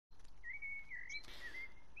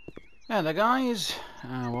Hey there guys,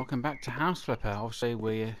 welcome back to House Flipper. Obviously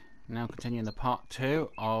we're now continuing the part 2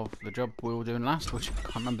 of the job we were doing last, which I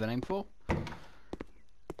can't remember the name for.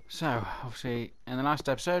 So, obviously in the last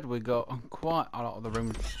episode we got quite a lot of the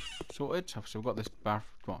rooms sorted. Obviously we've got this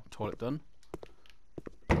toilet done.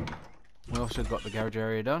 We also got the garage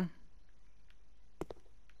area done.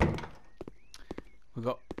 We've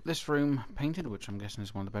got this room painted, which I'm guessing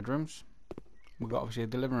is one of the bedrooms. We've got obviously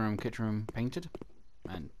the living room, kitchen room painted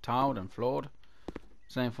and tiled and floored.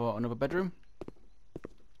 Same for another bedroom.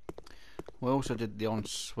 We also did the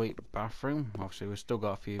ensuite bathroom. Obviously we've still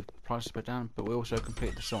got a few prices to put down, but we also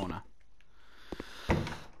completed the sauna.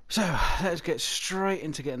 So let's get straight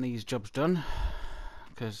into getting these jobs done,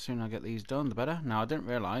 because the sooner I get these done the better. Now I didn't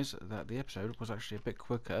realise that the episode was actually a bit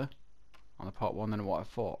quicker on the part 1 than what I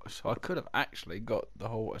thought, so I could have actually got the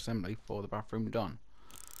whole assembly for the bathroom done,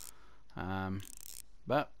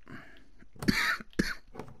 but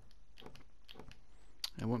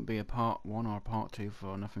it wouldn't be a part 1 or a part 2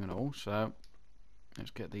 for nothing at all. So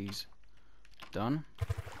let's get these done.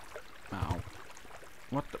 Ow.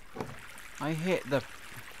 What the? I hit the...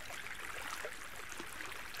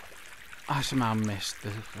 I somehow missed the...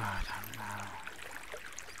 I don't know.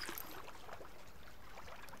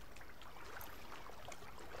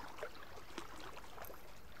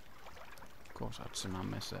 Of course I'd somehow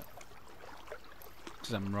miss it.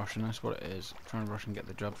 Because I'm rushing, that's what it is. I'm trying to rush and get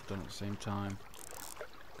the jobs done at the same time.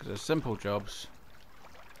 Because they're simple jobs,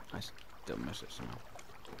 I still miss it somehow.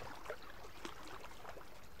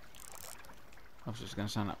 Obviously it's going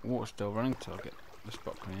to sound like water's still running until I get the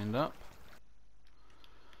spot cleaned up.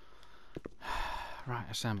 Right,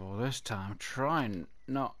 assemble. This time try and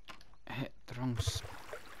not hit the wrong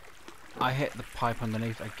I hit the pipe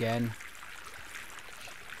underneath again.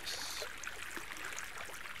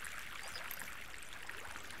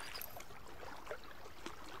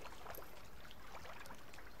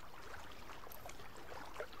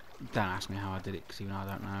 Don't ask me how I did it, because even I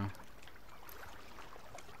don't know.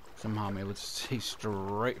 Somehow I'm able to see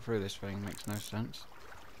straight through this thing. Makes no sense.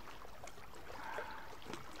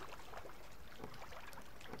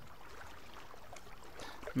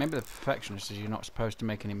 Maybe the perfectionist is you're not supposed to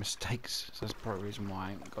make any mistakes, so that's probably the reason why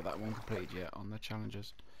I ain't got that one completed yet on the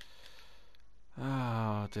challenges.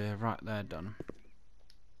 Oh dear, right, they're done.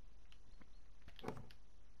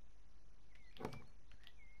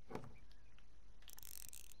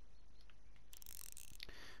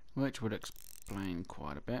 Which would explain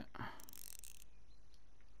quite a bit.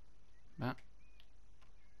 But,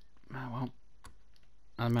 oh well.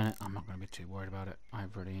 In a minute, I'm not going to be too worried about it. I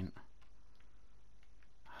really ain't.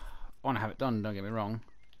 I want to have it done, don't get me wrong.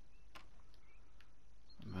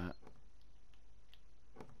 But,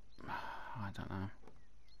 I don't know.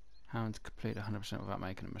 How to complete 100% without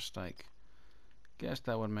making a mistake. Guess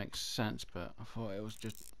that would make sense, but I thought it was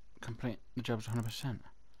just complete the jobs 100%.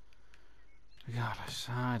 Regardless,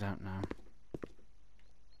 I don't know.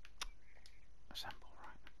 Assemble,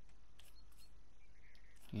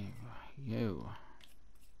 right. You.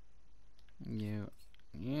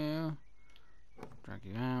 Drag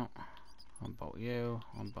you out. Unbolt you,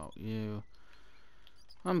 unbolt you,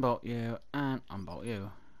 unbolt you, and unbolt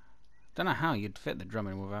you. Don't know how you'd fit the drum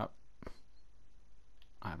in without...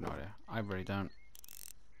 I have no idea. I really don't.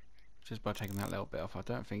 Just by taking that little bit off, I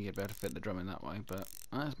don't think you'd be able to fit the drum in that way, but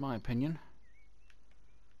that's my opinion.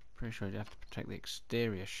 Pretty sure you'd have to take the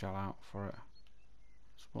exterior shell out for it.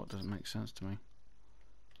 That's what doesn't make sense to me.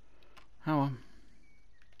 Oh well.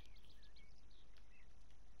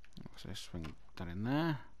 So swing that in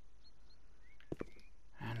there.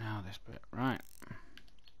 And now this bit, right.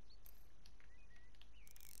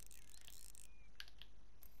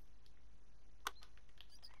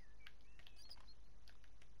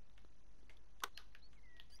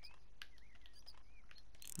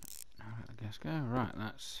 Now let the gas go. Right,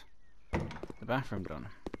 that's the bathroom done.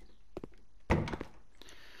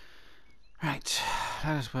 Right,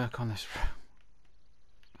 let us work on this room.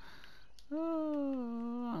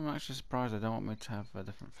 Oh, I'm actually surprised they don't want me to have a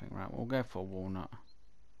different thing. Right, we'll go for walnut.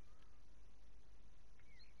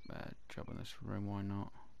 Bad job in this room, why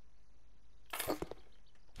not?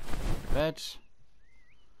 Beds.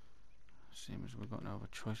 Seems we've got no other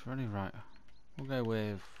choice really. Right, we'll go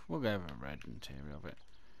with a red interior of it.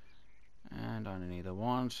 And I need either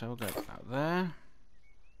one, so we'll go about there.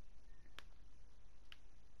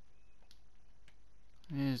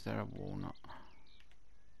 Is there a walnut?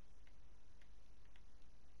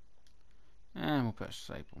 And we'll put a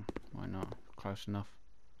staple. Why not? Close enough.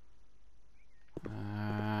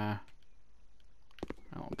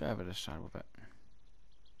 I'll go over this side with it.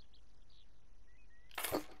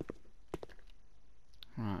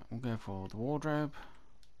 Right, we'll go for the wardrobe.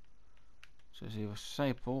 So it's either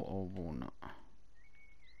maple or walnut.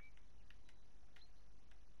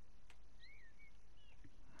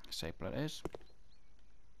 Maple it is.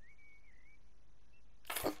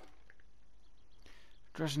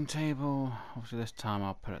 Dressing table. Obviously this time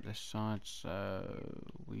I'll put it this side, so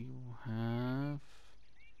we will have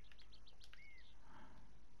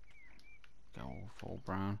go all full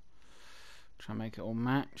brown. Try and make it all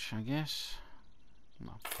match, I guess.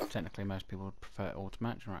 Well, technically most people would prefer it all to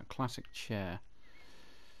match. Right, classic chair.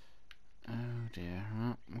 Oh dear,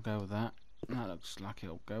 right, we'll go with that. That looks like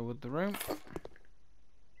it'll go with the room.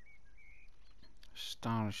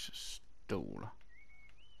 Stylish stool.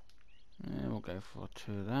 Yeah, we'll go for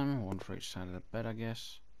 2 of them, 1 for each side of the bed, I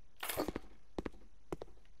guess.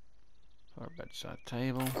 For a bedside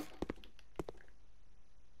table.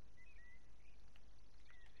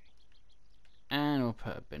 And we'll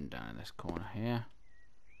put a bin down in this corner here.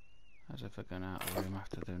 As if we're going out of the room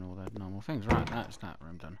after doing all the normal things. Right, that's that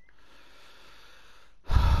room done.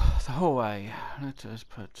 The hallway. Let us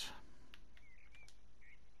put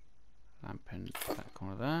lamp in that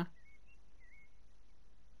corner there.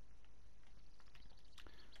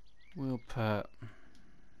 We'll put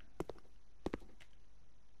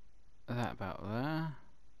that about there.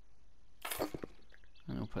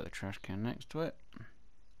 And we'll put the trash can next to it.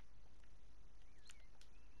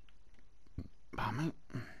 Pardon me.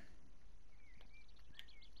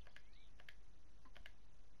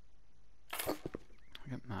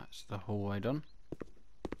 Yep, that's the hallway done.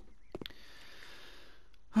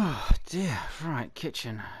 Oh dear, right,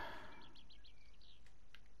 kitchen.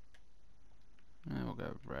 Yeah, we'll go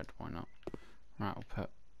with red, why not? Right, we'll put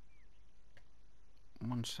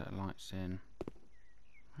 1 set of lights in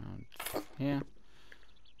around here.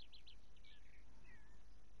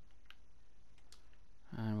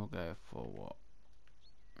 And we'll go for what?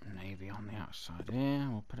 Navy on the outside here.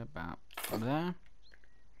 We'll put it about there.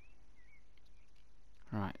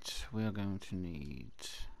 Right, we're going to need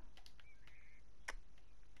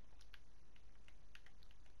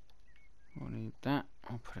we'll need that.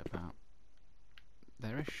 I'll put it about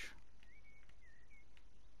there-ish.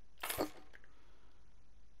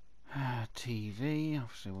 TV.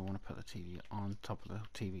 Obviously, we want to put the TV on top of the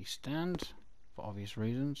TV stand for obvious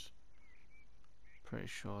reasons. Pretty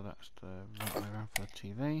sure that's the right way around for the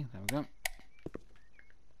TV. There we go.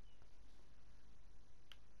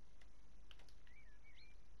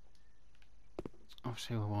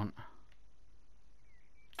 Obviously, we want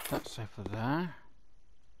that sofa there.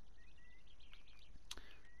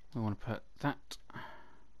 We want to put that.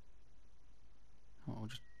 We'll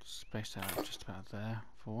just space that out just about there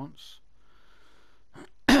for once.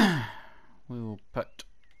 We will put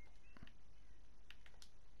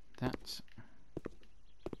that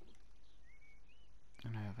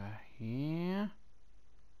and over here.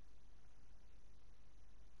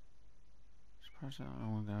 Suppose I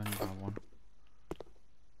don't want to go in by one.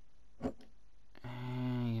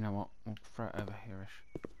 And you know what? We'll throw it over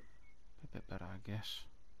here-ish. Be a bit better, I guess.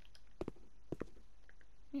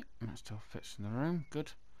 Yep, that still fits in the room.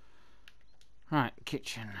 Good. Right,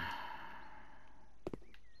 kitchen.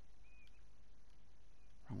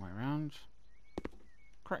 Wrong way round.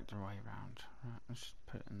 Correct way round. Right, let's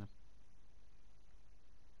put it in the.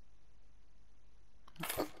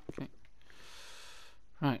 Okay.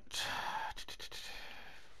 Right.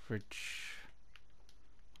 Fridge.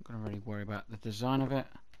 Not going to really worry about the design of it.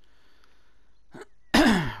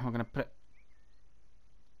 We're going to put it.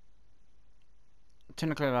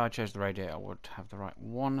 Technically, if I chose the radiator, I would have the right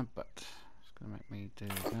one, but it's going to make me do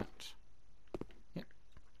that. Yep.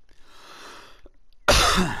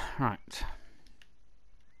 Right.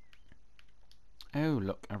 Oh,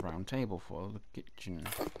 look, a round table for the kitchen.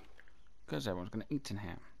 Because everyone's going to eat in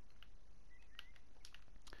here.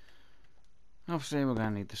 Obviously, we're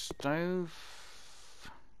going to need the stove.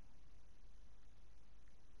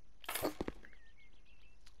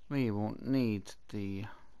 We won't need the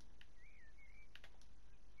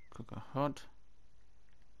cooker hood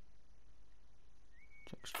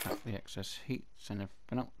to extract the excess heat and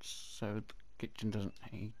everything else, so the kitchen doesn't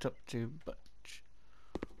heat up too much,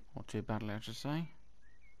 or too badly, I should say.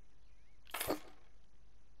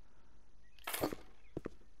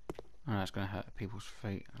 I know it's going to hurt people's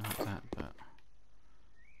feet like that, but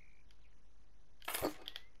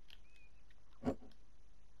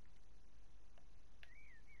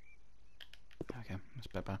okay, that's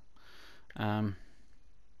better.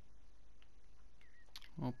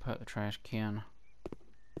 We'll put the trash can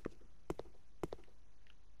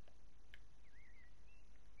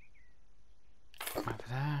over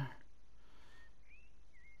there,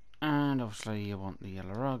 and obviously you want the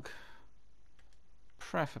yellow rug,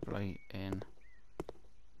 preferably in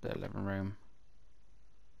the living room,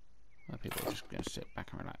 where people are just going to sit back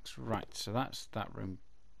and relax. Right, so that's that room.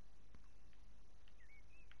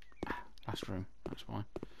 Last room, that's fine.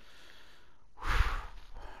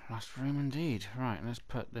 Last room indeed. Right, let's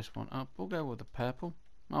put this one up. We'll go with the purple.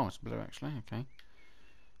 Oh, it's blue actually, okay.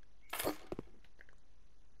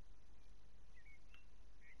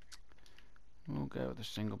 We'll go with the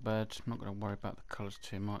single bed. I'm not going to worry about the colours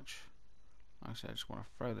too much. Like I said, I just want to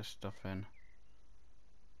throw this stuff in.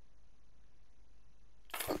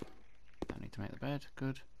 Don't need to make the bed,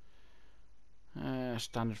 good.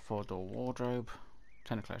 Standard 4-door wardrobe.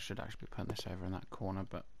 Technically I should actually be putting this over in that corner,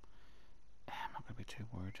 but I'm not going to be too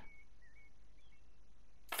worried.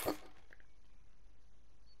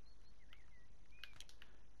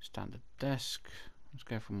 Standard desk. Let's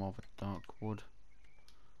go for more of a dark wood.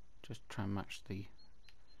 Just try and match the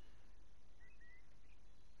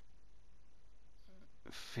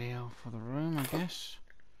feel for the room, I guess.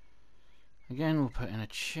 Again, we'll put in a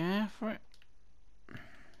chair for it.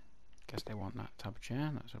 Guess they want that type of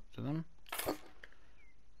chair, that's up to them.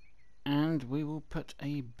 And we will put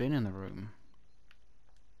a bin in the room,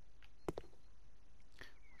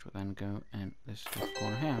 which will then go in this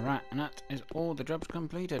corner here. Right, and that is all the jobs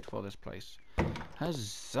completed for this place.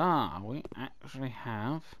 Huzzah! We actually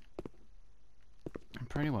have a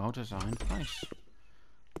pretty well designed place.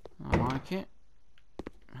 I like it.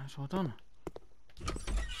 That's all done.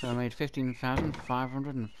 So I made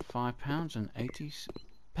 £15,505.80.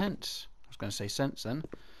 I was going to say cents then.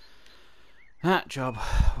 That job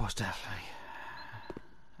was definitely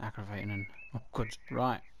aggravating and awkward.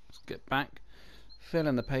 Right, let's get back, fill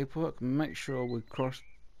in the paperwork, make sure we cross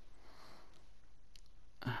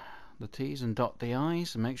the T's and dot the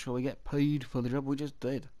I's, and make sure we get paid for the job we just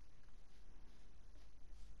did.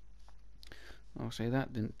 Obviously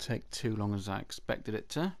that didn't take too long as I expected it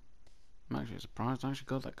to. I'm actually surprised I actually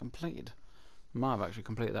got that completed. I might have actually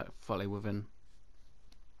completed that fully within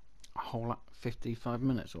a whole 55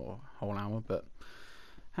 minutes or a whole hour, but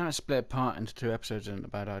having it split apart into 2 episodes isn't a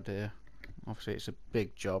bad idea. Obviously it's a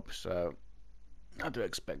big job, so I do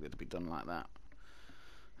expect it to be done like that.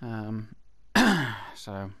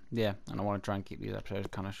 So yeah, and I want to try and keep these episodes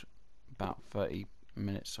kind of about 30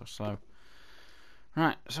 minutes or so.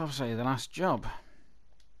 Right, so obviously the last job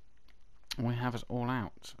we have us all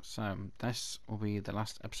out, so this will be the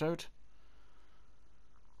last episode.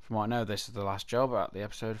 From what I know, this is the last job at the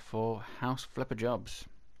episode for House Flipper Jobs.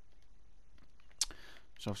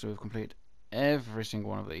 So obviously we've completed every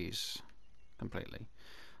single one of these completely.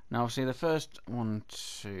 Now obviously the first 1,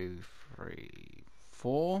 2, 3,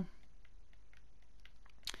 4,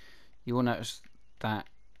 you will notice that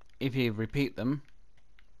if you repeat them,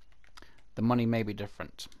 the money may be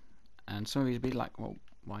different. And some of you will be like, well,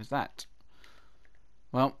 why is that?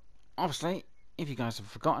 Well, obviously, if you guys have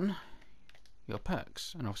forgotten, your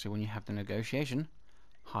perks, and obviously when you have the negotiation,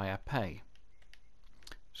 higher pay.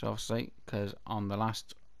 So obviously, because on the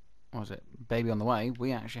last, what was it, Baby on the Way,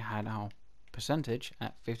 we actually had our percentage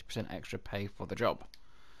at 50% extra pay for the job.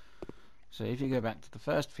 So if you go back to the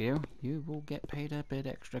first few, you will get paid a bit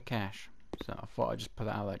extra cash. So I thought I'd just put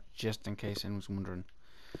that out there just in case anyone was wondering.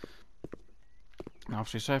 Now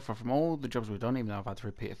obviously so far from all the jobs we've done, even though I've had to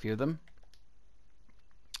repeat a few of them,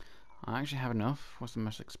 I actually have enough. What's the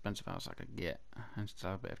most expensive house I could get? And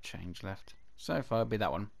still have a bit of change left. So far it'd be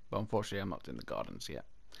that one, but unfortunately I'm not in the gardens yet.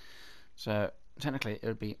 So technically it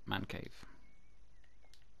would be Man Cave.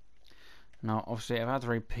 Now obviously I've had to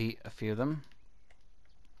repeat a few of them,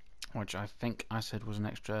 which I think I said was an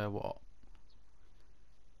extra, what,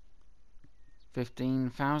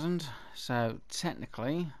 15,000. So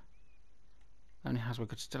technically the only house we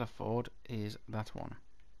could still afford is that one.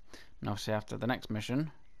 Now obviously after the next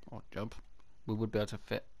mission or job, we would be able to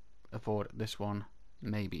afford this one,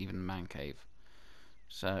 maybe even Man Cave.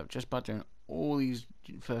 So just by doing all these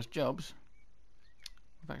first jobs,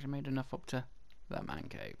 we've actually made enough up to that Man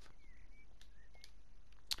Cave.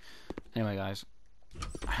 Anyway guys,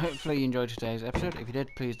 hopefully you enjoyed today's episode. If you did,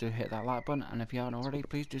 please do hit that like button, and if you haven't already,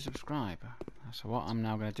 please do subscribe. So what I'm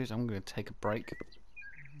now going to do is I'm going to take a break,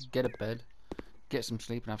 get a bed, get some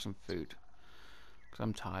sleep, and have some food, because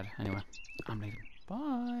I'm tired. Anyway, I'm leaving.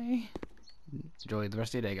 Bye. Enjoy the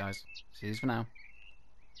rest of your day, guys. See you for now.